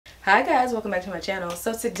Hi guys, welcome back to my channel.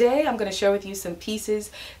 So today I'm going to share with you some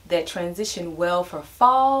pieces that transition well for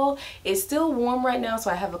fall. It's still warm right now,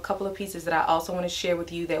 so I have a couple of pieces that I also want to share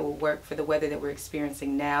with you that will work for the weather that we're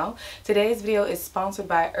experiencing now. Today's video is sponsored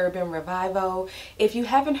by Urban Revival. If you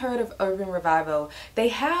haven't heard of Urban Revival, they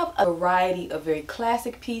have a variety of very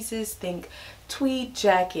classic pieces. Think tweed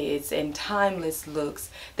jackets and timeless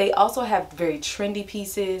looks. They also have very trendy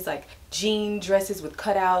pieces like jean dresses with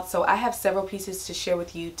cutouts. So I have several pieces to share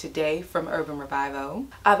with you today from Urban Revival.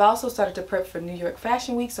 I've also started to prep for New York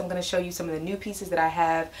Fashion Week, so I'm going to show you some of the new pieces that I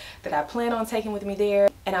have that I plan on taking with me there.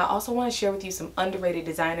 And I also want to share with you some underrated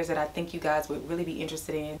designers that I think you guys would really be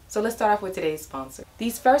interested in. So let's start off with today's sponsor.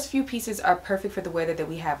 These first few pieces are perfect for the weather that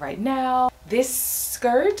we have right now. This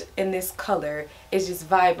skirt in this color is just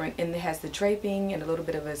vibrant, and it has the draping and a little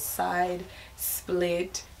bit of a side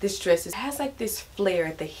split. This dress has like this flare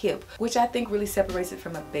at the hip, which I think really separates it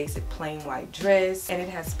from a basic plain white dress, and it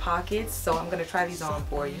has pockets, so I'm gonna try these on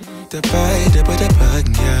for you.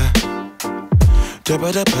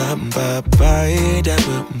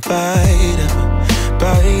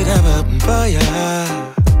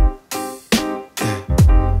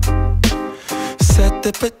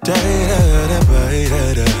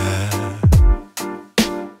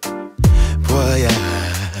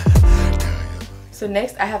 So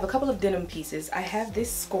next I have a couple of denim pieces. I have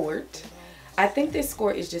this skirt. I think this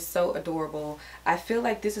skirt is just so adorable. I feel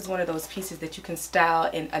like this is one of those pieces that you can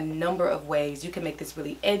style in a number of ways. You can make this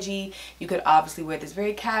really edgy. You could obviously wear this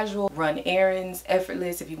very casual, run errands,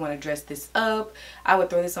 effortless if you want to dress this up. I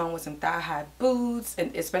would throw this on with some thigh-high boots,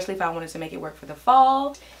 and especially if I wanted to make it work for the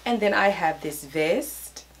fall. And then I have this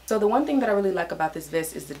vest. So the one thing that I really like about this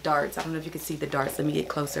vest is the darts. I don't know if you can see the darts. Let me get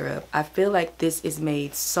closer up. I feel like this is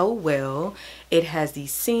made so well. It has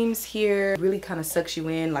these seams here. Really kind of sucks you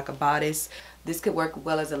in like a bodice. This could work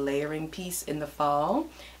well as a layering piece in the fall.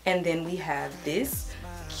 And then we have this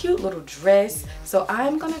cute little dress. So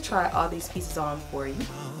I'm going to try all these pieces on for you.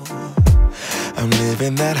 I'm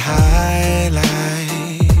living that high life.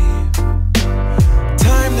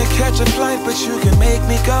 Time to catch a flight, but you can make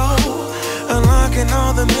me go. Unlocking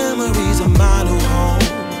all the memories of my new home.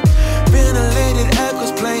 Ventilated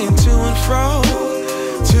echoes playing to and fro,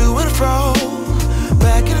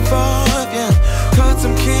 back and forth, yeah. Caught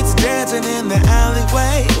some kids dancing in the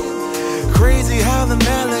alleyway. Crazy how the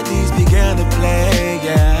melodies began to play,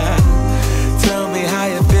 yeah. Tell me how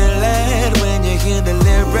you feeling when you hear the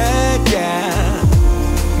lyric, yeah.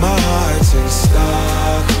 My heart's in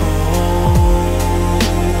Stockholm.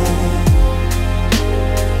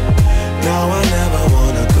 Now I never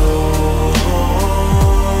wanna go home.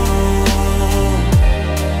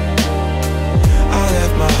 I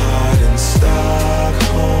left my heart in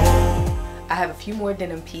Stockholm. I have a few more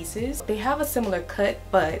denim pieces. They have a similar cut,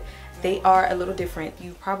 but they are a little different.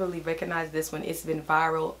 You probably recognize this one. It's been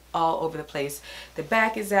viral all over the place. The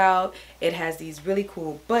back is out. It has these really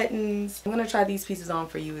cool buttons. I'm gonna try these pieces on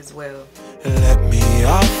for you as well. Let me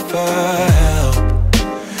offer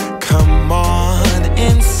help. Come on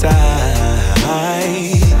inside.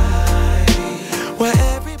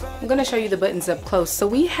 I'm going to show you the buttons up close. So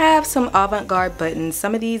we have some avant-garde buttons.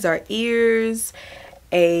 Some of these are ears,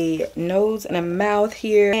 a nose and a mouth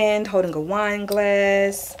here, and holding a wine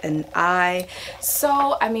glass, an eye.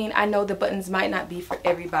 So I mean, I know the buttons might not be for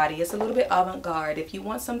everybody. It's a little bit avant-garde. If you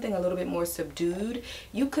want something a little bit more subdued,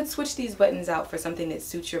 you could switch these buttons out for something that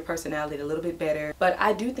suits your personality a little bit better. But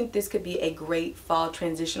I do think this could be a great fall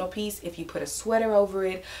transitional piece if you put a sweater over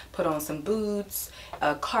it, put on some boots,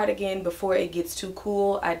 a cardigan before it gets too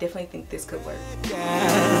cool. I definitely think this could work.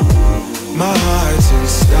 My heart's in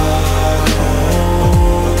Stockholm.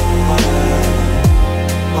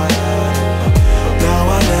 Now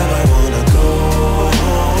I never wanna go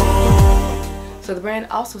home. So the brand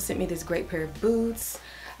also sent me this great pair of boots.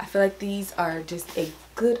 I feel like these are just a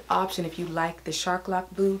good option if you like the shark lock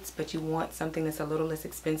boots, but you want something that's a little less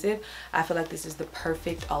expensive. I feel like this is the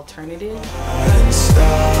perfect alternative.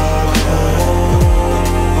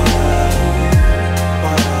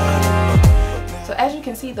 So as you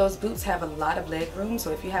can see, those boots have a lot of leg room,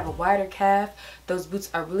 so if you have a wider calf, those boots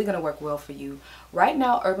are really going to work well for you. Right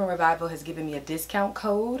now, Urban Revival has given me a discount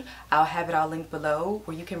code. I'll have it all linked below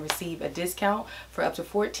where you can receive a discount for up to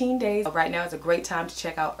 14 days. Right now is a great time to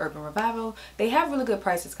check out Urban Revival. They have really good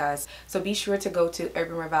prices, guys. So be sure to go to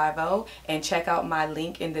Urban Revival and check out my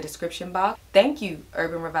link in the description box. Thank you,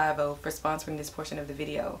 Urban Revival, for sponsoring this portion of the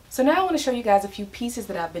video. So now I want to show you guys a few pieces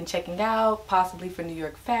that I've been checking out, possibly for New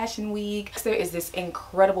York Fashion Week. There is this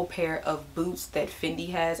incredible pair of boots that Fendi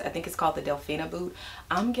has. I think it's called the Delfina boot.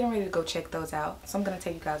 I'm getting ready to go check those out, so I'm going to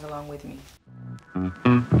take you guys along with me.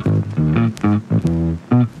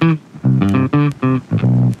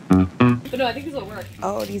 But no, I think this will work.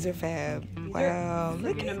 Oh, these are fab. Wow,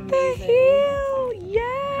 look at amazing. the heel.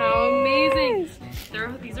 Yes. How amazing!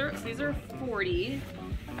 These are 40.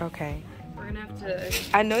 Okay. We're gonna have to.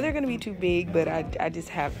 I know they're gonna be too big, but I just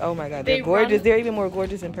have. Oh my God, They they're gorgeous. run- They're even more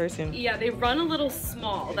gorgeous in person. Yeah, they run a little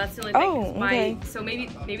small. That's the only thing. Oh, okay. So maybe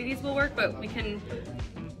these will work, but we can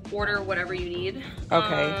order whatever you need.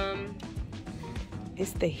 Okay.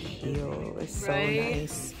 It's the heel. It's so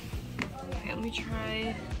nice. Okay, let me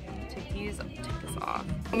try. Take this off.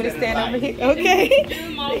 I'm gonna stand over here.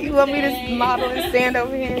 Okay. You want me to model and stand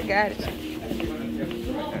over here? Got it.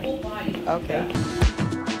 Okay.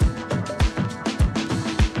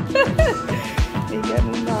 You got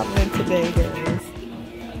me modeling today, guys.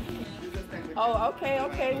 Oh,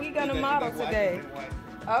 okay. We gonna model today.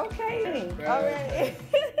 Okay. All right.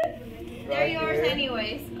 They're yours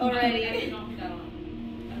anyways, already.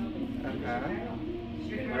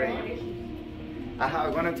 Great.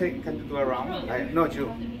 I'm gonna take. Can you do around? No,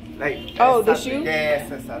 you. Like. Oh, the exactly. shoe?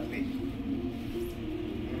 Yes, exactly.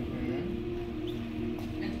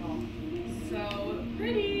 So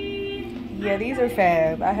pretty. Yeah, these are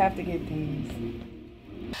fab. I have to get these.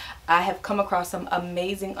 I have come across some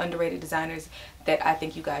amazing underrated designers that I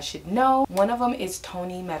think you guys should know. One of them is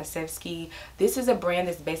Tony Matasevsky. This is a brand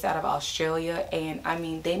that's based out of Australia, and I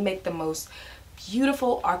mean, they make the most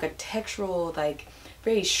beautiful architectural, like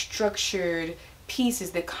very structured pieces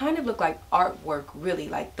that kind of look like artwork, really.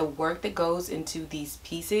 Like the work that goes into these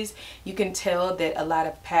pieces, you can tell that a lot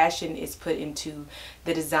of passion is put into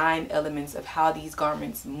the design elements of how these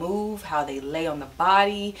garments move, how they lay on the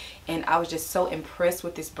body, and I was just so impressed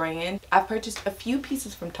with this brand. I've purchased a few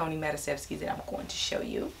pieces from Tony Matasevsky that I'm going to show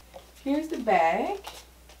you. Here's the bag.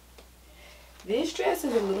 This dress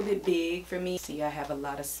is a little bit big for me. See, I have a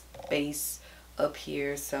lot of space up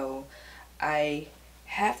here, so I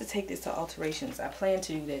have to take this to alterations. I plan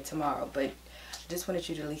to do that tomorrow, but I just wanted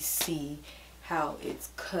you to at least see how it's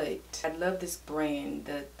cut. I love this brand,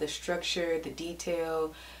 the structure, the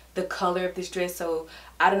detail, the color of this dress. So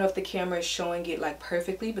I don't know if the camera is showing it like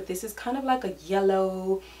perfectly, but this is kind of like a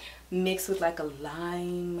yellow mixed with like a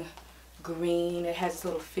lime green. It has this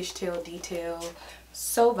little fishtail detail.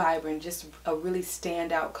 So vibrant, just a really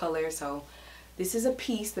standout color. So this is a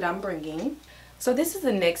piece that I'm bringing. So this is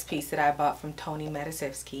the next piece that I bought from Tony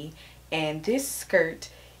Matasevsky, and this skirt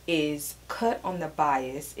is cut on the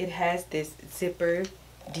bias. It has this zipper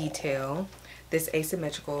detail, this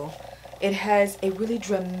asymmetrical. It has a really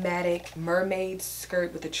dramatic mermaid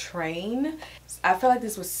skirt with a train. I feel like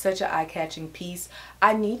this was such an eye-catching piece.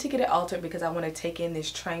 I need to get it altered because I want to take in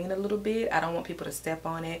this train a little bit. I don't want people to step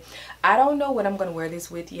on it. I don't know what I'm going to wear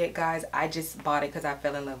this with yet, guys. I just bought it because I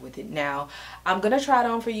fell in love with it. Now, I'm going to try it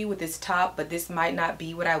on for you with this top, but this might not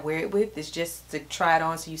be what I wear it with. It's just to try it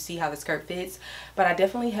on so you see how the skirt fits. But I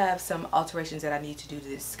definitely have some alterations that I need to do to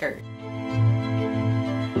this skirt.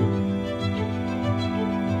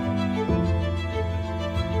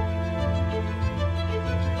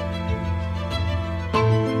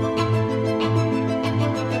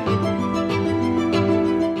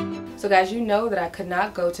 So guys, you know that I could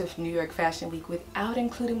not go to New York Fashion Week without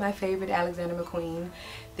including my favorite Alexander McQueen.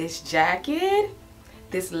 This jacket,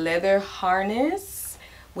 this leather harness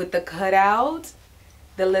with the cutout,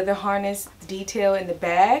 the leather harness detail in the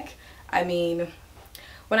back. I mean,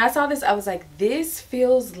 when I saw this, I was like, this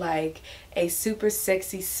feels like a super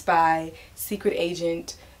sexy spy, secret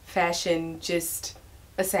agent, fashion, just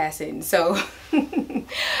assassin. So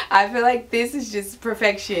I feel like this is just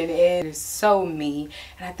perfection, and it's so me,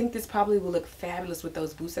 and I think this probably will look fabulous with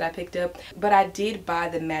those boots that I picked up. But I did buy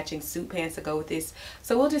the matching suit pants to go with this,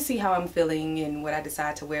 so we'll just see how I'm feeling and what I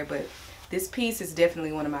decide to wear. But this piece is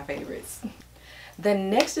definitely one of my favorites. The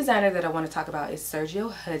next designer that I want to talk about is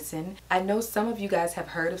Sergio Hudson. I know some of you guys have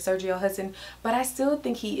heard of Sergio Hudson, but I still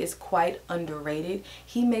think he is quite underrated.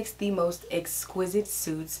 He makes the most exquisite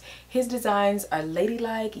suits. His designs are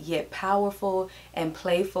ladylike yet powerful and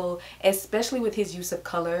playful, especially with his use of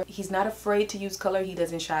color. He's not afraid to use color. He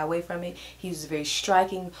doesn't shy away from it. He uses very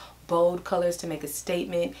striking, bold colors to make a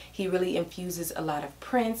statement. He really infuses a lot of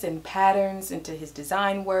prints and patterns into his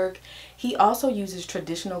design work. He also uses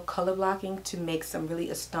traditional color blocking to make some really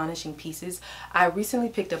astonishing pieces. I recently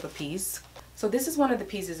picked up a piece. So this is one of the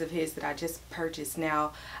pieces of his that I just purchased.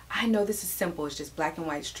 Now, I know this is simple, it's just black and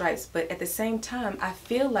white stripes, but at the same time, I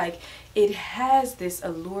feel like it has this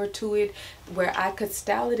allure to it where I could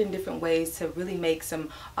style it in different ways to really make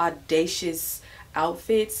some audacious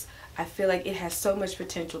outfits. I feel like it has so much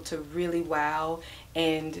potential to really wow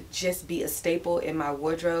and just be a staple in my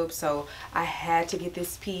wardrobe. So I had to get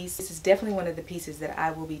this piece. This is definitely one of the pieces that I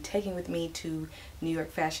will be taking with me to New York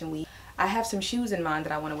Fashion Week. I have some shoes in mind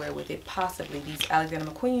that I want to wear with it, possibly these Alexander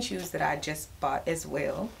McQueen shoes that I just bought as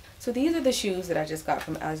well. So these are the shoes that I just got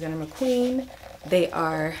from Alexander McQueen. They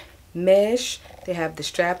are mesh. They have the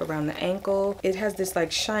strap around the ankle. It has this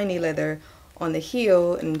like shiny leather on the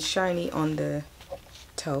heel and shiny on the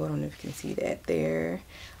toe. I don't know if you can see that there,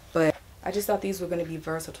 but I just thought these were going to be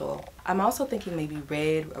versatile. I'm also thinking maybe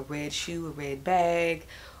red, a red shoe, a red bag.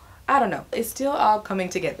 I don't know. It's still all coming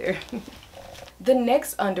together. The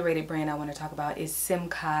next underrated brand I want to talk about is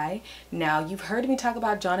Simkai. Now, you've heard me talk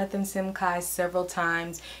about Jonathan Simkai several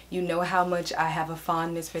times. You know how much I have a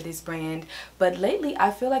fondness for this brand. But lately, I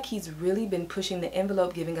feel like he's really been pushing the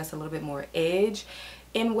envelope, giving us a little bit more edge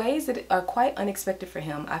in ways that are quite unexpected for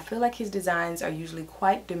him. I feel like his designs are usually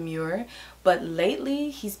quite demure, but lately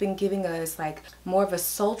he's been giving us like more of a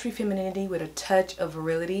sultry femininity with a touch of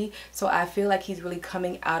virility. So I feel like he's really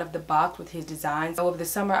coming out of the box with his designs. So over the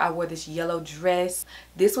summer I wore this yellow dress.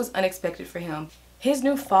 This was unexpected for him. His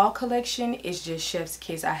new fall collection is just chef's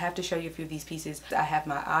kiss. I have to show you a few of these pieces. I have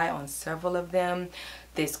my eye on several of them.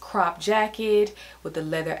 This crop jacket with the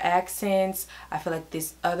leather accents. I feel like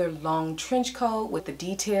this other long trench coat with the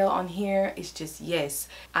detail on here. It's just, yes.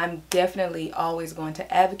 I'm definitely always going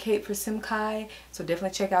to advocate for Simkai. So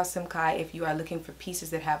definitely check out Simkai if you are looking for pieces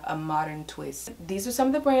that have a modern twist. These are some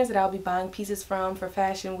of the brands that I'll be buying pieces from for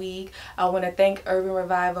Fashion Week. I want to thank Urban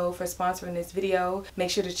Revival for sponsoring this video. Make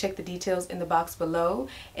sure to check the details in the box below.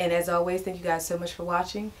 And as always, thank you guys so much for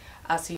watching. I'll see you